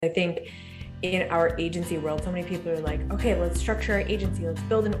I think in our agency world, so many people are like, okay, let's structure our agency, let's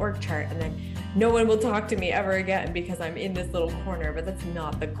build an org chart, and then no one will talk to me ever again because I'm in this little corner. But that's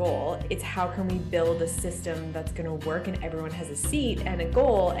not the goal. It's how can we build a system that's going to work and everyone has a seat and a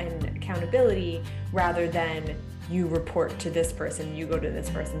goal and accountability, rather than you report to this person, you go to this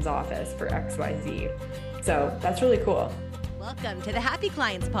person's office for XYZ. So that's really cool. Welcome to the Happy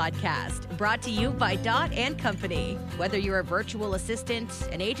Clients Podcast, brought to you by Dot & Company. Whether you're a virtual assistant,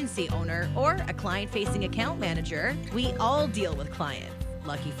 an agency owner, or a client-facing account manager, we all deal with clients.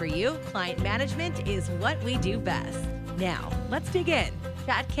 Lucky for you, client management is what we do best. Now, let's dig in,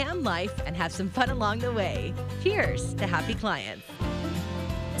 chat cam life, and have some fun along the way. Cheers to happy clients.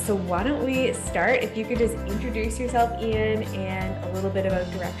 So why don't we start? If you could just introduce yourself, Ian, and a little bit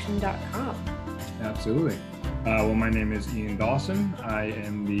about Direction.com. Absolutely. Well, my name is Ian Dawson. I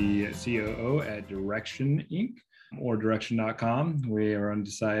am the COO at Direction Inc. or Direction.com. We are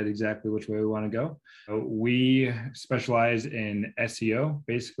undecided exactly which way we want to go. We specialize in SEO,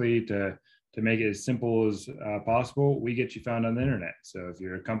 basically to make it as simple as possible. We get you found on the internet. So if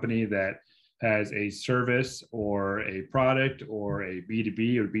you're a company that has a service or a product or a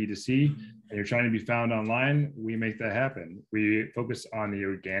B2B or B2C, and you're trying to be found online, we make that happen. We focus on the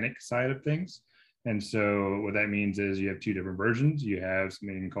organic side of things. And so what that means is you have two different versions. You have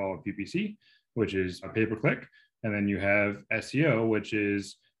something called PPC, which is a pay-per-click. And then you have SEO, which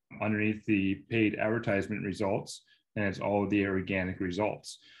is underneath the paid advertisement results. And it's all of the organic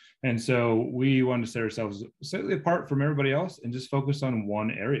results. And so we wanted to set ourselves slightly apart from everybody else and just focus on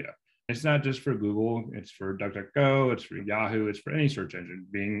one area. It's not just for Google, it's for DuckDuckGo, it's for Yahoo, it's for any search engine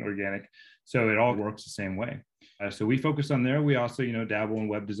being organic. So it all works the same way. So we focus on there. We also, dabble in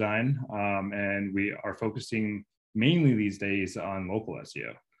web design, and we are focusing mainly these days on local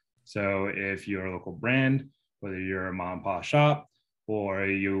SEO. So if you're a local brand, whether you're a mom and pop shop or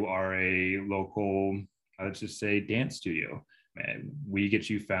you are a local, let's just say, dance studio, and we get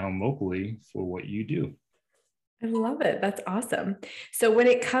you found locally for what you do. I love it. That's awesome. So when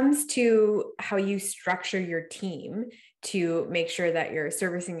it comes to how you structure your team to make sure that you're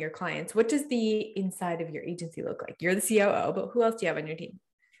servicing your clients, what does the inside of your agency look like? You're the COO, but who else do you have on your team?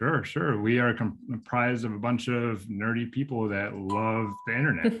 Sure. We are comprised of a bunch of nerdy people that love the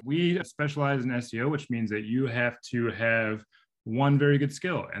internet. We specialize in SEO, which means that you have to have one very good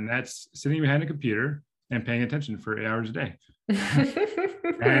skill, and that's sitting behind a computer and paying attention for 8 hours a day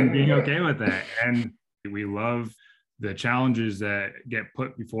and being okay with that. And we love the challenges that get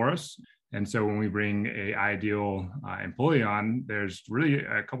put before us. And so when we bring an ideal employee on, there's really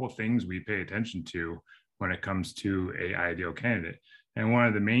a couple of things we pay attention to when it comes to an ideal candidate. And one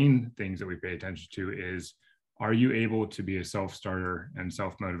of the main things that we pay attention to is, are you able to be a self-starter and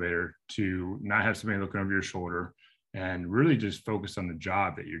self-motivator to not have somebody looking over your shoulder and really just focus on the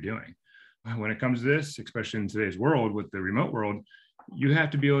job that you're doing? When it comes to this, especially in today's world with the remote world, you have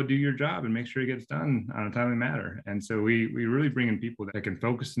to be able to do your job and make sure it gets done on a timely manner. And so we really bring in people that can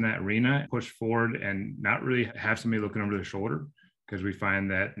focus in that arena, push forward, and not really have somebody looking over their shoulder, because we find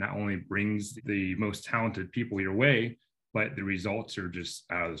that not only brings the most talented people your way, but the results are just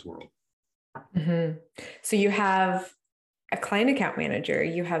out of this world. Mm-hmm. So you have a client account manager,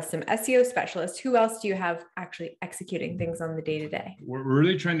 you have some SEO specialists. Who else do you have actually executing things on the day-to-day? We're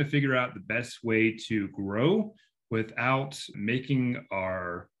really trying to figure out the best way to grow without making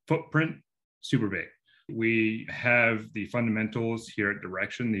our footprint super big. We have the fundamentals here at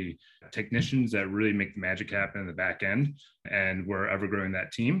Direction, the technicians that really make the magic happen in the back end, and we're ever growing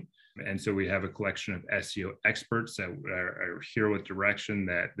that team. And so we have a collection of SEO experts that are here with Direction,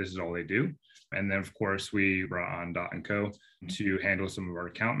 that this is all they do. And then, of course, we brought on Dot & Co to handle some of our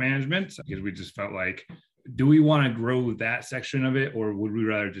account management, because we just felt like, do we want to grow that section of it, or would we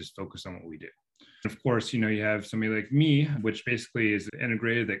rather just focus on what we do? Of course, you have somebody like me, which basically is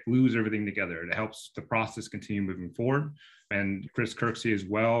integrated, that glues everything together. It helps the process continue moving forward. And Chris Kirksey as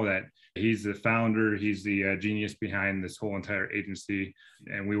well, that he's the founder, he's the genius behind this whole entire agency.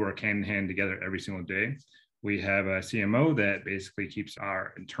 And we work hand in hand together every single day. We have a CMO that basically keeps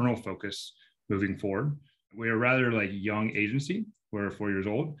our internal focus moving forward. We're a rather young agency. We're 4 years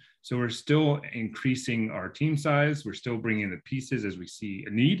old. So we're still increasing our team size. We're still bringing the pieces as we see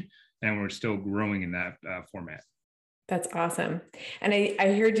a need. And we're still growing in that format. That's awesome. And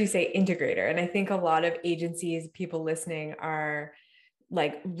I heard you say integrator. And I think a lot of agencies, people listening, are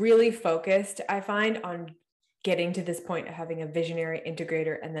really focused, I find, on getting to this point of having a visionary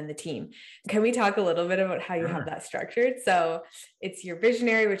integrator and then the team. Can we talk a little bit about how you have that structured? So it's your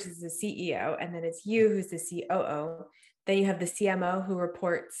visionary, which is the CEO, and then it's you, who's the COO. Then you have the CMO who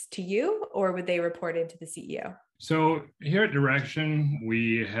reports to you, or would they report into the CEO? So here at Direction,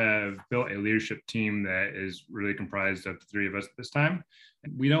 we have built a leadership team that is really comprised of the three of us at this time.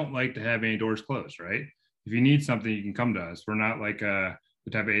 We don't like to have any doors closed, right? If you need something, you can come to us. We're not like the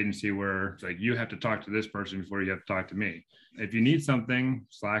type of agency where it's like you have to talk to this person before you have to talk to me. If you need something,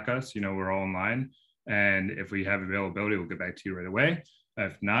 Slack us. We're all online. And if we have availability, we'll get back to you right away.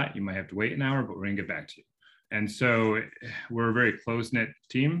 If not, you might have to wait an hour, but we're going to get back to you. And so we're a very close-knit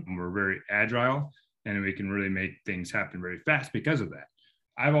team. And we're very agile. And we can really make things happen very fast because of that.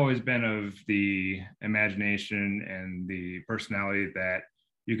 I've always been of the imagination and the personality that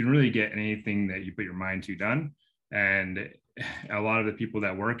you can really get anything that you put your mind to done. And a lot of the people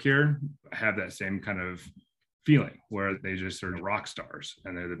that work here have that same kind of feeling where they just are rock stars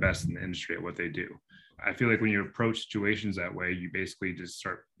and they're the best in the industry at what they do. I feel like when you approach situations that way, you basically just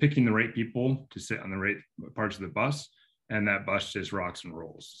start picking the right people to sit on the right parts of the bus. And that bus just rocks and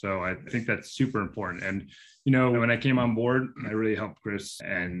rolls. So I think that's super important. And, when I came on board, I really helped Chris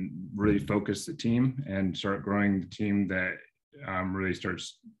and really focus the team and start growing the team that really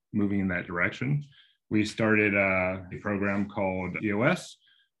starts moving in that direction. We started a program called EOS,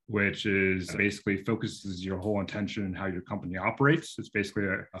 which is basically focuses your whole attention on how your company operates. It's basically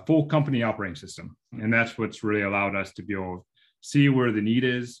a full company operating system. And that's what's really allowed us to be able to see where the need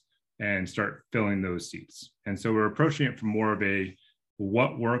is and start filling those seats. And so we're approaching it from more of a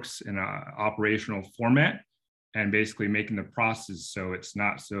what works in an operational format and basically making the process so it's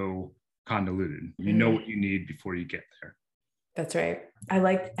not so convoluted. You know what you need before you get there. That's right. I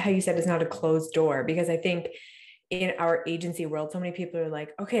like how you said it's not a closed door, because I think in our agency world, so many people are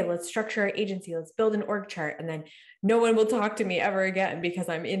like, okay, let's structure our agency, let's build an org chart, and then no one will talk to me ever again because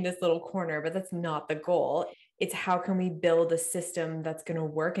I'm in this little corner. But that's not the goal. It's how can we build a system that's going to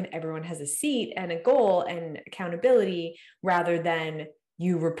work and everyone has a seat and a goal and accountability, rather than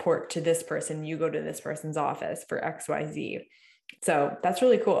you report to this person, you go to this person's office for XYZ. So that's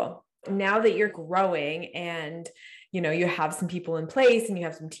really cool. Now that you're growing and you have some people in place and you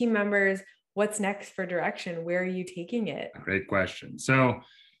have some team members, what's next for Direction? Where are you taking it? Great question. So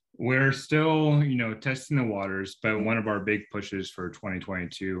we're still, testing the waters, but one of our big pushes for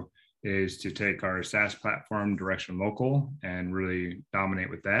 2022 is to take our SaaS platform, Direction Local, and really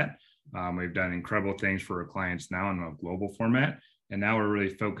dominate with that. We've done incredible things for our clients now in a global format, and now we're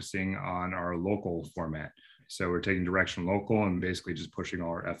really focusing on our local format. So we're taking Direction Local and basically just pushing all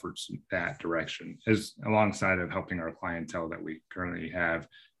our efforts in that direction, as alongside of helping our clientele that we currently have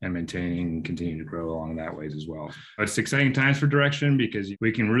and maintaining and continue to grow along that ways as well. But it's exciting times for Direction because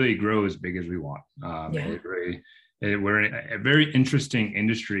we can really grow as big as we want. We're in a very interesting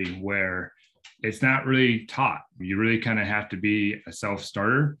industry where it's not really taught. You really kind of have to be a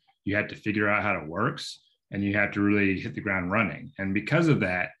self-starter. You have to figure out how it works and you have to really hit the ground running. And because of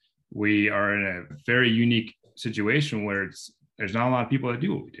that, we are in a very unique situation where there's not a lot of people that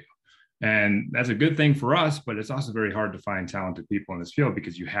do what we do. And that's a good thing for us, but it's also very hard to find talented people in this field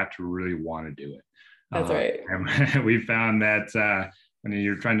because you have to really want to do it. That's right. And we found that when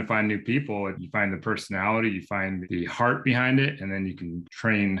you're trying to find new people, you find the personality, you find the heart behind it, and then you can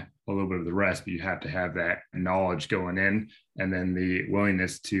train a little bit of the rest, but you have to have that knowledge going in and then the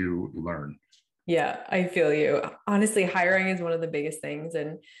willingness to learn. Yeah, I feel you. Honestly, hiring is one of the biggest things.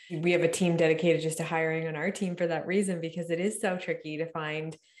 And we have a team dedicated just to hiring on our team for that reason, because it is so tricky to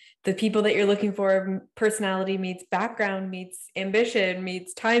find the people that you're looking for. Personality meets background, meets ambition,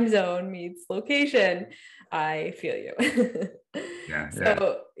 meets time zone, meets location. I feel you.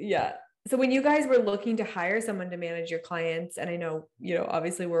 So when you guys were looking to hire someone to manage your clients, and I know,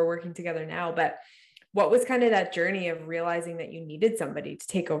 obviously we're working together now, but what was kind of that journey of realizing that you needed somebody to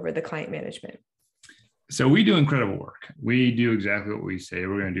take over the client management? So we do incredible work. We do exactly what we say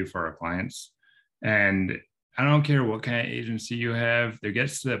we're going to do for our clients. And I don't care what kind of agency you have, there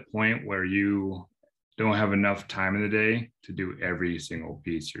gets to that point where you don't have enough time in the day to do every single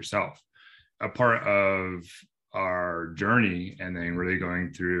piece yourself. A part of our journey and then really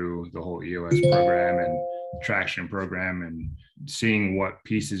going through the whole EOS program and traction program and seeing what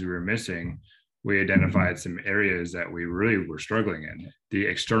pieces we were missing, we identified some areas that we really were struggling in. The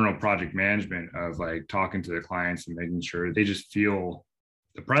external project management of like talking to the clients and making sure they just feel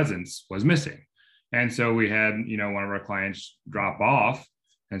the presence was missing. And so we had, one of our clients drop off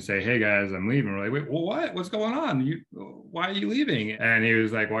and say, "Hey guys, I'm leaving." We're like, "Wait, well, what? What's going on? Why are you leaving?" And he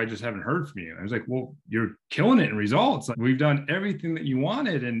was like, "Well, I just haven't heard from you." I was like, "Well, you're killing it in results. Like, we've done everything that you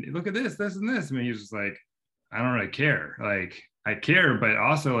wanted. And look at this, and this." I mean, he was just like, "I don't really care. Like, I care, but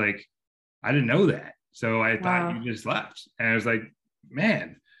also like, I didn't know that. So I thought you just left." And I was like,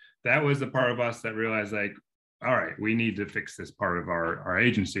 man, that was the part of us that realized like, all right, we need to fix this part of our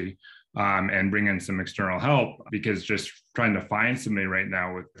agency. and bring in some external help, because just trying to find somebody right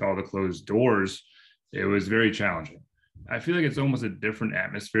now with all the closed doors, it was very challenging. I feel like it's almost a different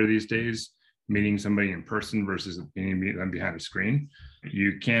atmosphere these days, meeting somebody in person versus meeting them behind a screen.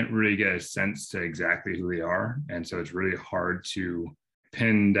 You can't really get a sense to exactly who they are. And so it's really hard to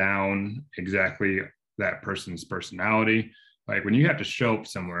pin down exactly that person's personality. Like when you have to show up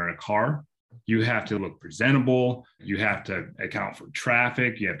somewhere in a car, you have to look presentable. You have to account for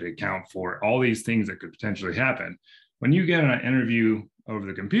traffic. You have to account for all these things that could potentially happen. When you get an interview over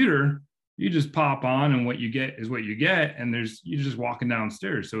the computer, you just pop on and what you get is what you get. And you're just walking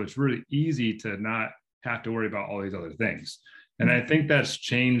downstairs. So it's really easy to not have to worry about all these other things. And I think that's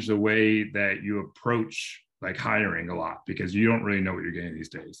changed the way that you approach like hiring a lot, because you don't really know what you're getting these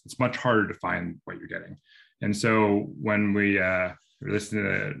days. It's much harder to find what you're getting. And so when we listened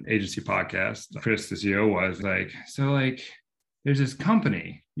to an agency podcast, Chris, the CEO, was like, there's this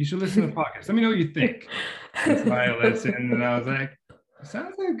company, you should listen to the podcast. Let me know what you think. And so I listened and I was like,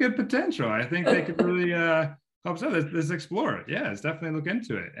 sounds like a good potential. I think they could really help us out. Let's explore it. Yeah, let's definitely look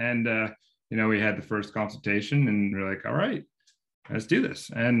into it. And, we had the first consultation and we're like, all right, let's do this.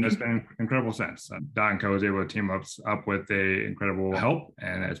 And it's been incredible since. Dot & Co was able to team up with a incredible help,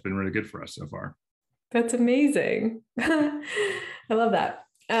 and it's been really good for us so far. That's amazing. I love that.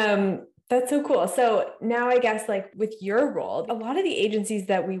 That's so cool. So now I guess like with your role, a lot of the agencies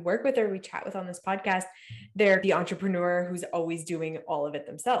that we work with or we chat with on this podcast, they're the entrepreneur who's always doing all of it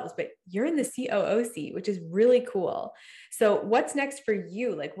themselves, but you're in the COO seat, which is really cool. So what's next for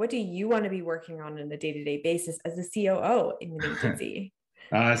you? Like, what do you want to be working on a day-to-day basis as a COO in an agency?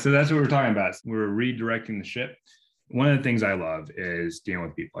 So that's what we're talking about. We're redirecting the ship. One of the things I love is dealing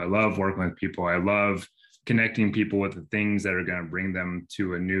with people. I love working with people. I love connecting people with the things that are going to bring them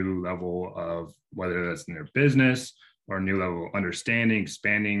to a new level of, whether that's in their business or a new level of understanding,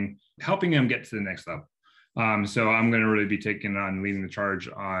 expanding, helping them get to the next level. So I'm going to really be leading the charge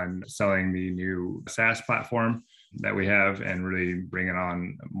on selling the new SaaS platform that we have, and really bringing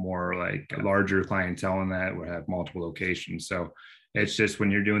on more like larger clientele in that would have multiple locations. So it's just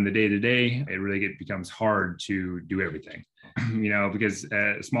when you're doing the day-to-day, it really becomes hard to do everything, because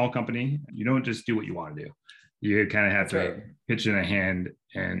a small company, you don't just do what you want to do. You kind of have to pitch in a hand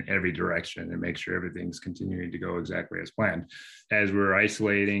in every direction and make sure everything's continuing to go exactly as planned. As we're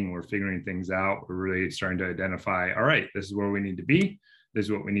isolating, we're figuring things out, we're really starting to identify, all right, this is where we need to be. This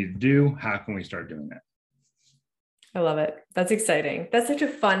is what we need to do. How can we start doing that? I love it. That's exciting. That's such a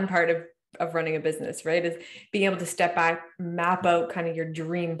fun part of running a business, right? Is being able to step back, map out kind of your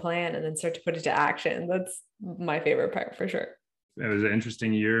dream plan, and then start to put it to action. That's my favorite part for sure. It was an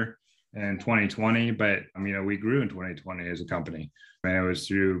interesting year in 2020, but we grew in 2020 as a company. And it was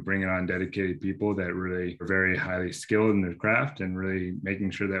through bringing on dedicated people that really were very highly skilled in their craft, and really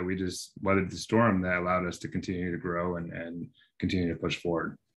making sure that we just weathered the storm that allowed us to continue to grow and continue to push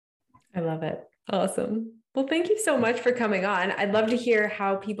forward. I love it. Awesome. Well, thank you so much for coming on. I'd love to hear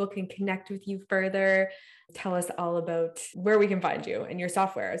how people can connect with you further. Tell us all about where we can find you and your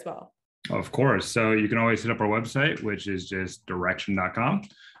software as well. Of course. So you can always hit up our website, which is just direction.com.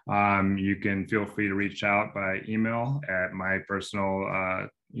 You can feel free to reach out by email at my personal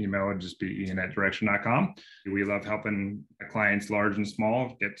email would just be ian@direction.com. We love helping clients large and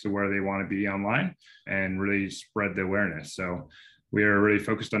small get to where they want to be online and really spread the awareness. So we are really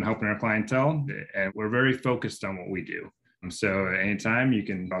focused on helping our clientele, and we're very focused on what we do. So anytime, you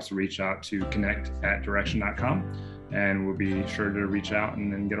can also reach out to connect@direction.com, and we'll be sure to reach out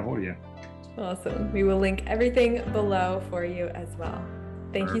and then get a hold of you. Awesome. We will link everything below for you as well.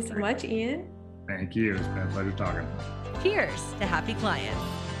 Thank you so much, Ian. Thank you. It's been a pleasure talking. Cheers to happy clients.